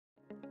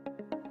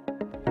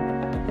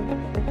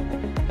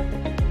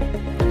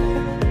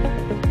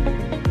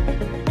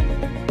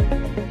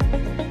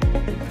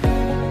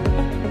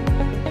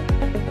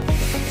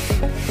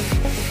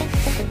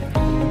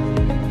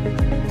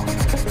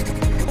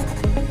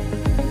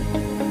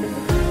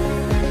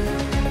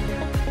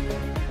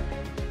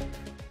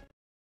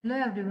Hello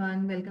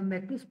everyone, welcome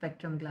back to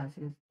Spectrum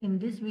classes. In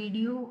this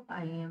video,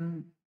 I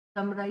am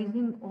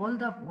summarizing all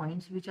the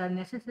points which are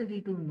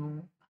necessary to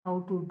know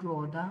how to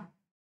draw the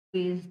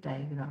phase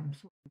diagram.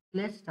 So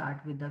let's start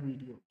with the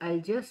video.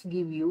 I'll just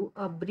give you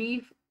a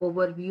brief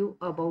overview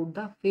about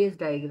the phase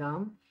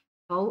diagram,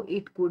 how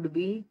it could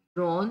be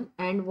drawn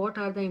and what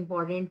are the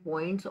important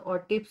points or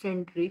tips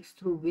and tricks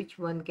through which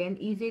one can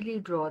easily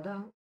draw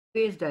the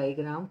phase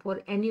diagram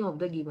for any of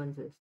the given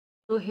systems.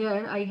 So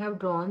here I have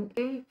drawn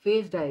a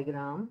phase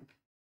diagram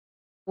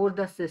for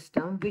the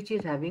system which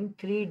is having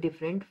three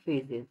different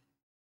phases.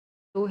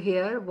 So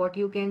here what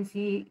you can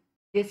see,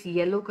 this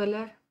yellow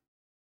color,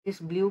 this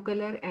blue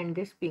color and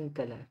this pink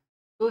color.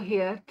 So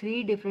here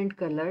three different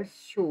colors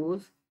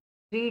shows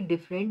three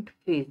different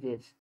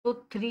phases. So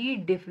three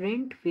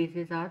different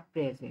phases are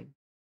present.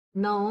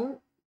 Now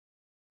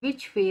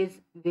which phase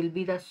will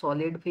be the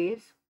solid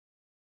phase?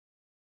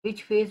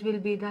 Which phase will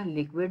be the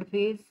liquid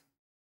phase?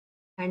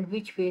 And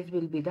which phase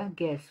will be the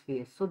gas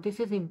phase? So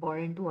this is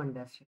important to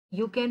understand.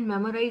 You can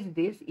memorize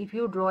this if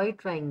you draw a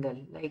triangle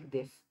like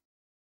this.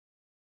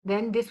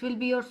 Then this will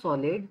be your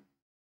solid,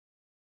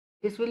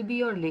 this will be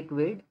your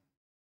liquid,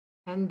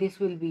 and this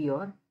will be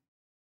your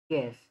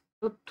gas.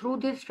 So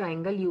through this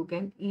triangle you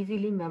can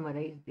easily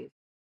memorize this.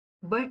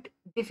 But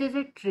this is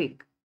a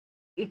trick.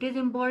 It is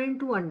important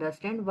to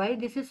understand why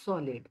this is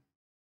solid.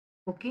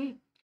 Okay.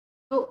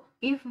 So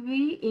if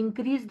we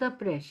increase the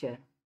pressure,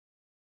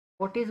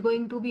 what is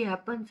going to be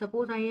happen?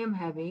 Suppose I am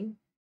having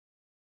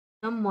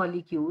some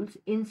molecules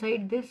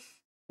inside this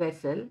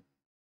vessel.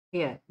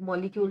 Here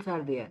molecules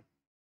are there.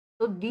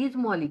 So these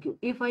molecules,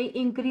 if I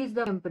increase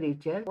the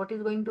temperature, what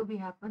is going to be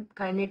happen?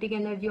 Kinetic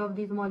energy of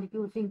these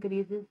molecules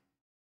increases.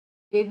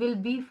 They will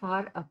be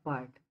far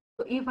apart.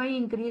 So if I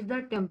increase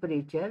the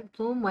temperature,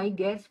 so my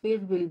gas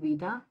phase will be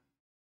the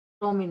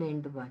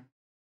dominant one.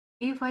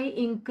 If I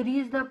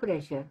increase the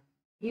pressure,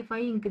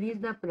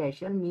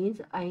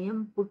 means I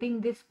am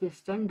putting this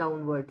piston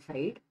downward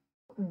side.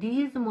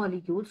 These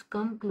molecules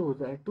come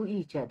closer to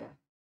each other.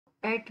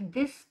 At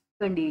this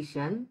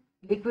condition,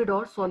 liquid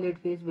or solid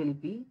phase will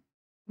be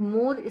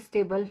more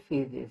stable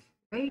phases,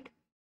 right?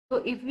 So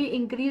if we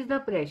increase the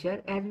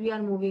pressure as we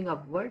are moving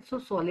upward, so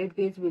solid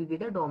phase will be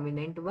the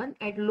dominant one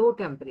at low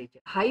temperature.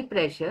 High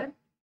pressure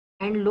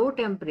and low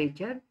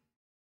temperature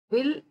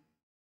will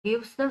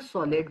gives the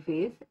solid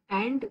phase,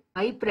 and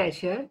high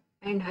pressure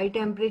and high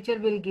temperature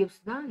will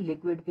gives the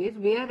liquid phase,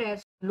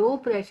 whereas low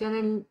pressure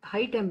and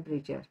high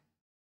temperature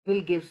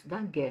will gives the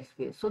gas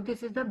phase. So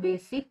this is the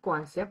basic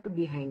concept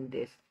behind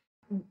this.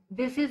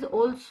 This is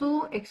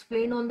also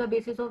explained on the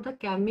basis of the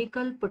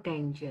chemical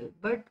potential,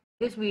 but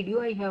this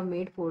video I have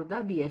made for the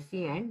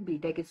BSc and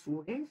BTech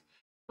students.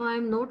 So I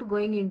am not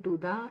going into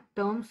the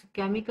terms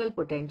chemical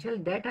potential.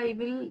 That I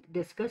will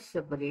discuss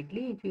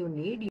separately. If you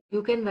need,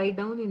 you can write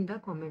down in the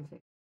comment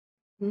section.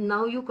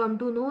 Now you come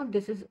to know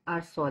this is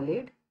our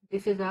solid,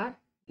 this is our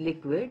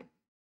liquid,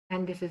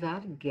 and this is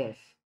our gas.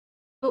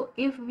 So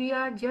if we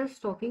are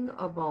just talking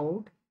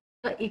about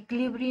the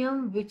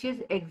equilibrium which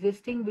is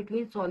existing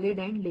between solid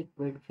and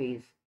liquid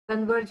phase,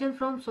 conversion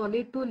from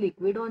solid to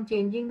liquid on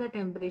changing the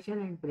temperature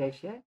and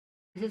pressure,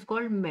 this is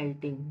called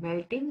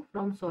melting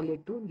from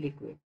solid to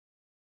liquid.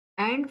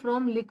 And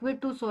from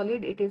liquid to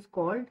solid it is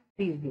called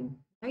freezing,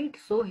 right?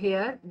 So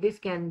here this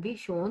can be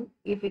shown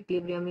if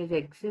equilibrium is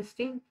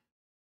existing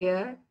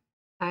here,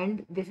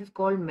 and this is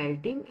called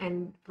melting,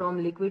 and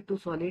from liquid to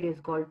solid is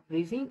called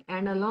freezing,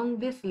 and along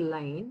this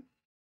line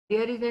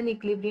there is an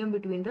equilibrium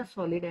between the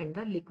solid and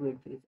the liquid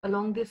phase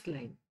along this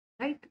line,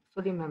 right?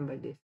 So remember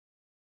this.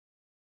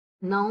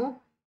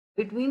 Now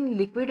between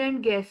liquid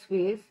and gas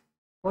phase,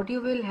 what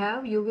you will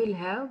have? You will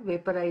have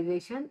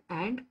vaporization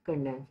and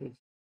condensation.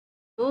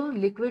 So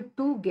liquid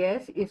to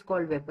gas is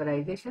called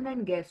vaporization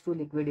and gas to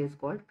liquid is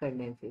called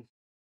condensation.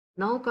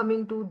 Now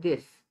coming to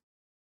this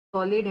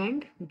solid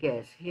and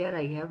gas, here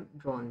I have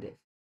drawn this.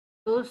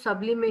 So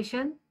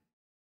sublimation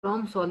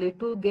from solid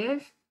to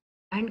gas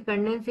and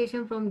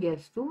condensation from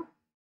gas to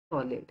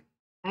solid.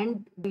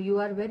 And you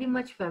are very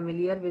much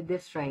familiar with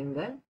this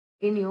triangle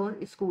in your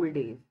school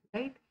days,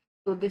 right?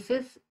 So this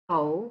is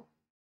how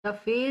the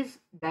phase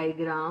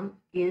diagram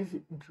is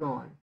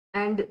drawn.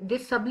 And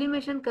this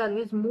sublimation curve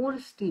is more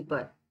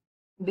steeper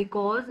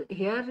because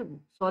here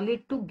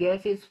solid to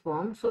gas is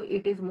formed, so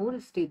it is more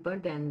steeper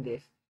than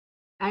this.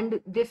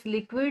 And this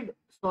liquid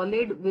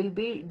solid will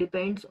be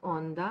depends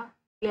on the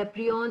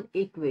Clapeyron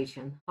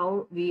equation,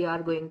 how we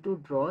are going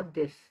to draw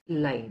this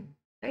line,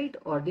 right,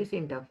 or this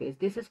interface.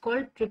 This is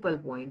called triple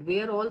point,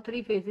 where all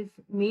three phases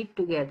meet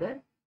together.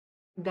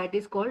 That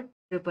is called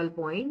triple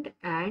point.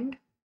 And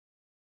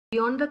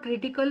beyond the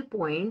critical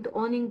point,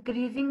 on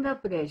increasing the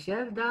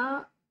pressure,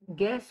 the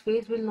gas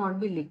phase will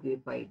not be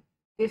liquefied.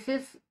 This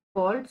is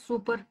called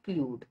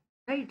superfluid,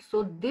 right?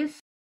 So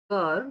this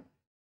curve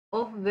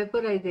of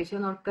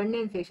vaporization or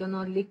condensation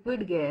or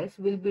liquid gas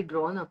will be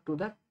drawn up to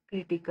the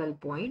critical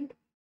point,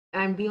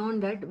 and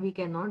beyond that we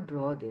cannot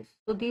draw this.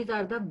 So these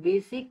are the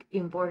basic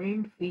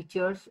important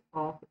features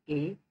of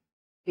a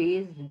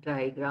phase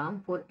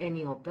diagram for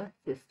any of the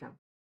system.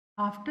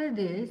 After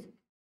this,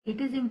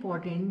 it is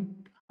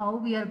important how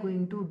we are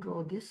going to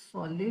draw this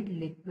solid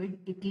liquid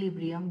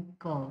equilibrium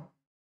curve,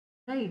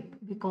 right?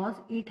 Because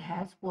it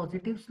has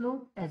positive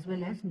slope as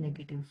well as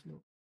negative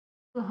slope.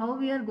 So how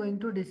we are going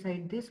to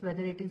decide this,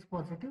 whether it is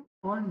positive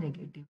or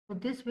negative? So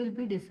this will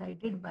be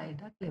decided by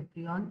the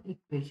Clapeyron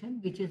equation,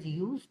 which is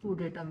used to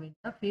determine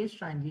the phase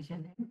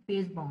transition and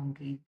phase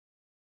boundaries.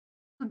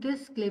 So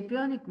this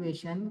Clapeyron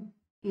equation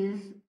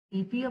is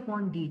dp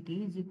upon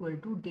dt is equal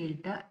to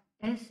delta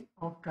S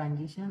of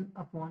transition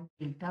upon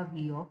delta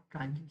V of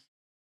transition.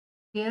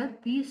 Here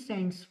P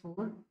stands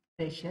for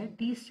pressure,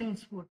 T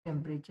stands for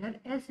temperature,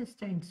 S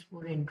stands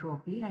for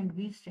entropy, and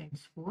V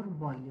stands for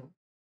volume.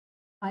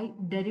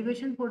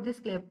 Derivation for this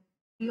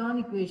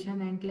Clapeyron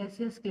equation and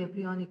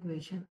Clausius-Clapeyron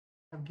equation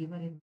I have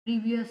given in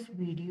previous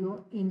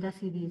video in the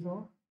series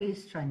of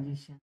phase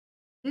transition.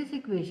 This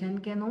equation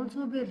can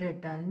also be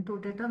written to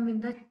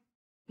determine the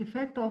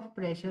effect of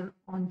pressure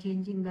on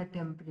changing the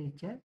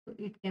temperature. So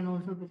it can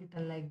also be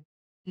written like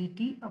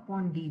dt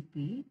upon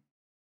dp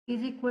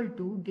is equal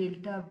to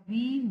delta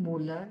V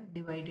molar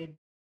divided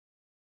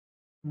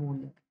by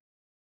molar.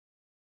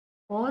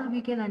 Or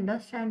we can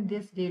understand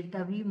this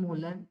delta V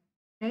molar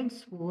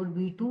stands for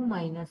V2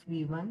 minus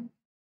V1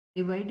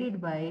 divided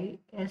by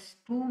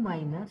S2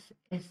 minus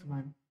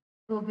S1.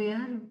 So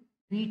where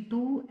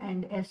V2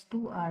 and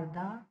S2 are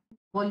the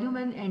volume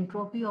and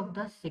entropy of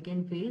the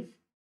second phase,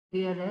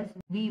 whereas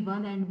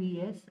V1 and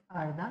Vs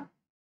are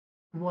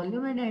the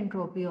volume and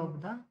entropy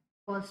of the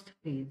first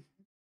phase.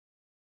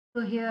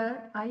 So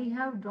here I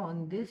have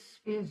drawn this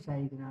phase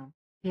diagram.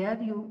 Here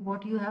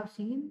what you have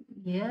seen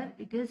here,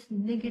 it is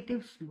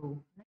negative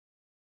slope.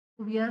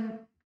 So we are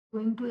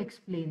going to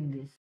explain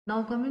this.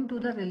 Now coming to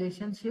the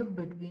relationship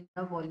between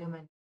the volume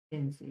and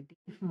density.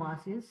 If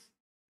mass is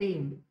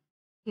same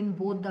in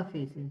both the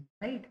phases,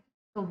 right?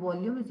 So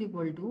volume is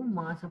equal to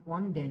mass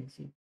upon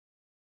density.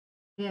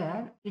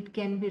 Here it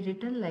can be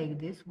written like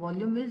this: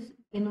 volume is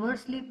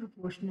inversely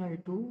proportional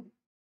to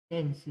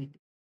density.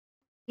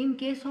 In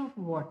case of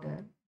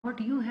water,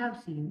 what you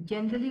have seen,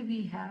 generally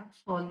we have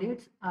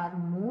solids are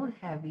more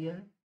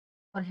heavier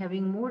or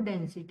having more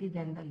density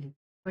than the liquid.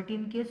 But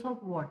in case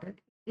of water,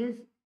 it is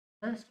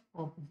just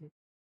opposite.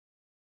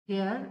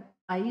 Here,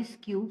 ice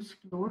cubes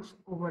floats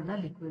over the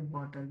liquid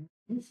water.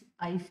 Means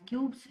ice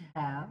cubes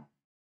have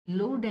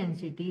low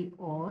density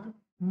or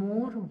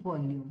more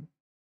volume.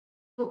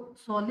 So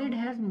solid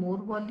has more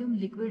volume,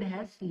 liquid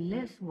has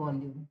less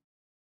volume.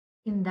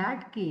 In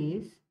that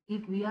case,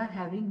 if we are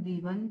having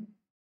V1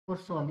 for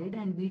solid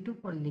and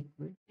V2 for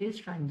liquid, phase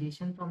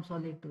transition from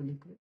solid to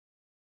liquid.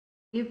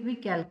 If we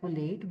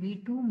calculate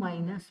V2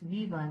 minus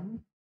V1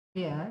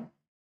 here,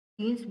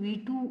 means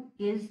V2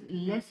 is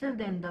lesser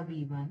than the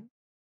V1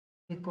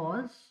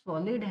 because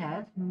solid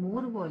has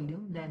more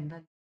volume than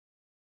the.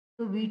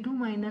 So V2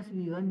 minus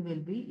V1 will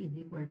be is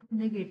equal to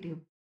negative.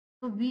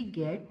 So we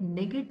get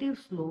negative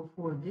slope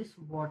for this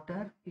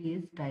water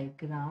phase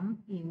diagram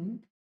in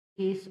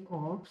case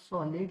of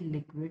solid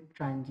liquid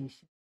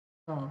transition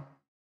curve.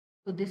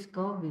 So this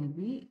curve will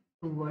be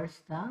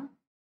towards the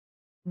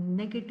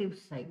negative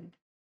side.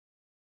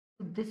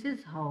 So this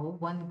is how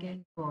one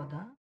can draw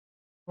the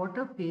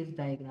water phase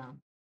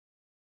diagram.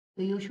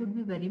 So you should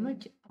be very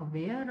much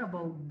aware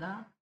about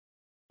the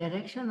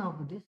direction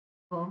of this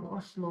curve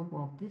or slope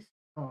of this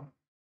curve.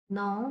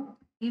 Now,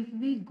 if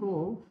we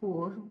go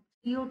for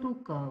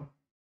CO2 curve,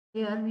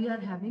 here we are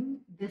having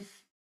this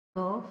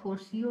curve for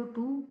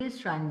CO2 phase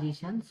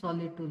transition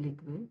solid to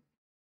liquid.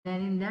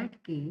 Then in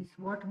that case,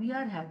 what we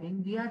are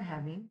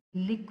having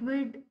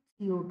liquid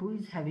CO2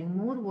 is having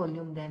more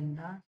volume than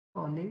the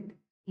solid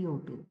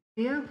CO2.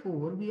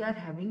 Therefore, we are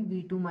having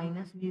V2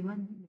 minus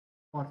V1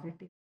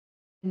 positive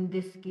in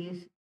this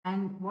case.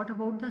 And what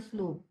about the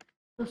slope?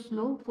 So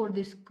slope for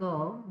this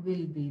curve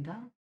will be the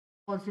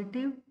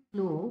positive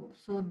slope.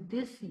 So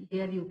this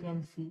here you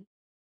can see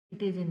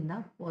it is in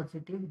the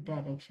positive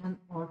direction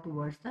or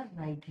towards the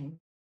right hand.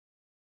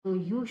 So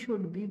you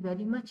should be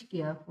very much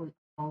careful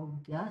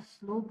about the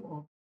slope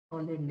of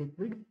solid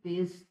liquid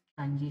phase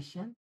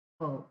transition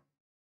curve.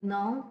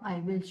 Now I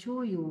will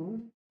show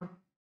you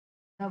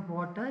the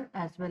water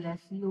as well as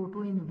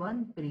CO2 in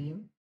one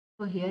frame.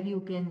 So here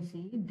you can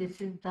see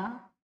this is the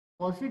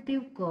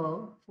positive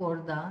curve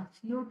for the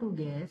CO2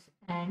 gas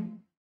and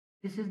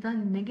this is the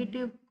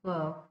negative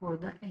curve for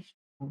the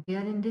H2. Here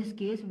in this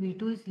case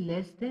V2 is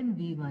less than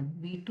V1.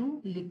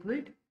 V2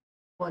 liquid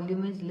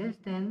volume is less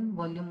than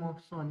volume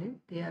of solid,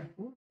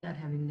 therefore we are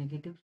having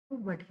negative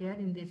slope, but here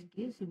in this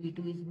case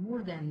V2 is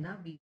more than the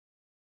V1.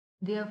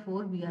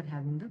 Therefore, we are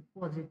having the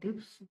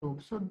positive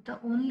slope. So the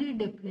only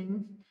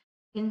difference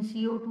in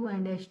CO2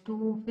 and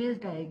H2 phase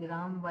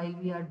diagram while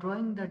we are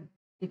drawing the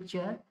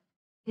picture,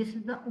 This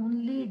is the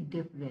only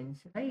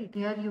difference, right?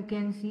 Here you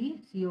can see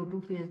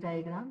CO2 phase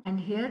diagram, and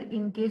here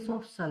in case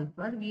of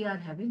sulfur we are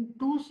having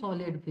two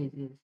solid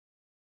phases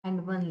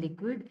and one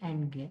liquid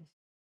and gas,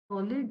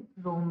 solid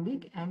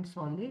rhombic and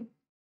solid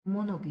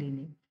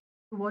monoclinic.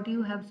 So what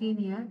you have seen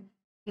here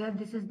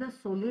this is the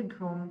solid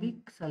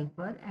rhombic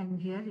sulfur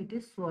and here it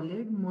is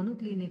solid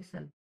monoclinic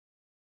sulfur.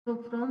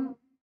 So from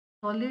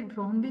solid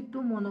rhombic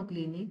to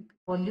monoclinic,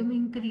 volume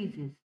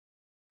increases,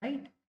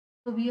 right?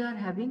 So we are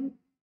having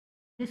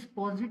this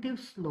positive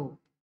slope,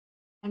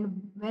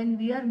 and when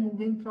we are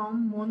moving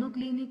from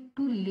monoclinic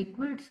to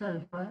liquid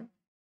sulfur,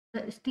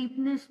 the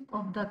steepness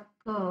of the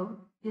curve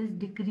is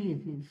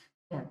decreases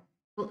here.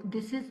 So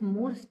this is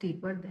more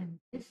steeper than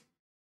this.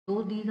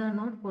 So these are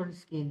not for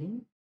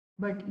scaling,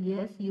 but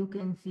yes, you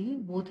can see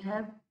both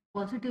have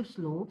positive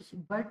slopes,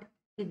 but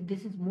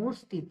this is more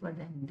steeper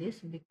than this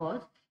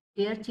because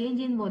air change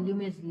in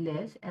volume is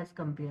less as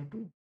compared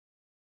to.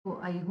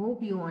 So I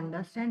hope you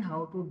understand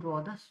how to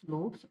draw the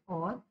slopes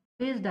or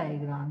phase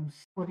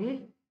diagrams for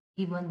a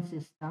given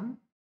system,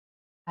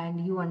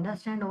 and you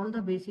understand all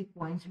the basic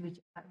points which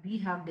we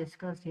have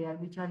discussed here,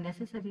 which are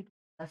necessary to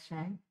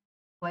understand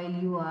while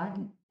you are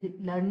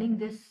learning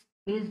this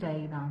phase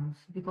diagrams,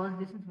 because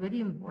this is very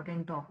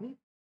important topic.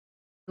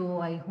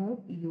 So I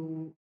hope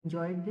you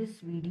enjoyed this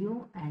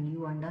video and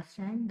you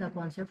understand the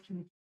concepts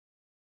which.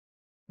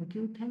 Thank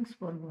you. Thanks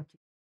for watching.